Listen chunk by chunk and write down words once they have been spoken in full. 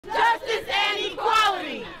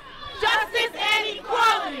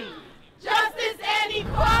and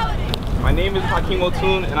equality. My name is Hakeem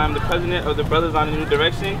O'Toole, and I'm the president of the Brothers on a New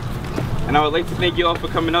Direction, and I would like to thank you all for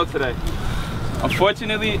coming out today.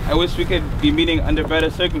 Unfortunately, I wish we could be meeting under better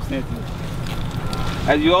circumstances.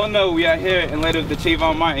 As you all know, we are here in light of the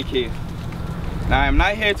Trayvon Martin case. Now, I am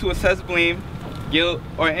not here to assess blame, guilt,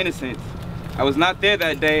 or innocence. I was not there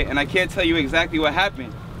that day, and I can't tell you exactly what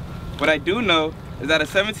happened. What I do know is that a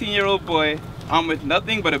 17-year-old boy, armed with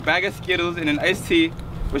nothing but a bag of Skittles and an iced tea,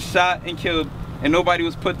 was shot and killed, and nobody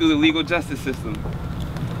was put through the legal justice system.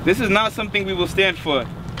 This is not something we will stand for,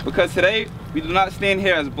 because today, we do not stand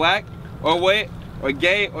here as black, or white, or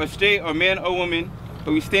gay, or straight, or man, or woman,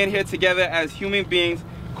 but we stand here together as human beings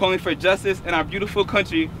calling for justice in our beautiful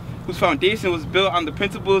country whose foundation was built on the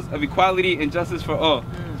principles of equality and justice for all.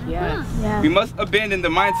 Yes. We must abandon the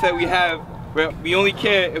mindset we have where we only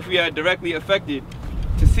care if we are directly affected.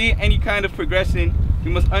 To see any kind of progression,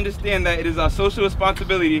 we must understand that it is our social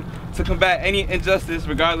responsibility to combat any injustice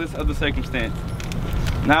regardless of the circumstance.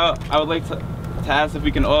 Now, I would like to ask if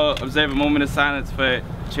we can all observe a moment of silence for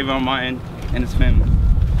Trayvon Martin and his family.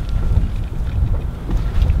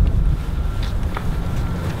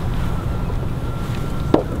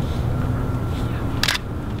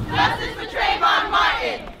 Justice for Trayvon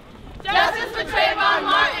Martin! Justice for Trayvon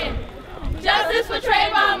Martin! Justice for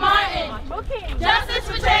Trayvon Martin! Justice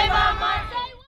for Trayvon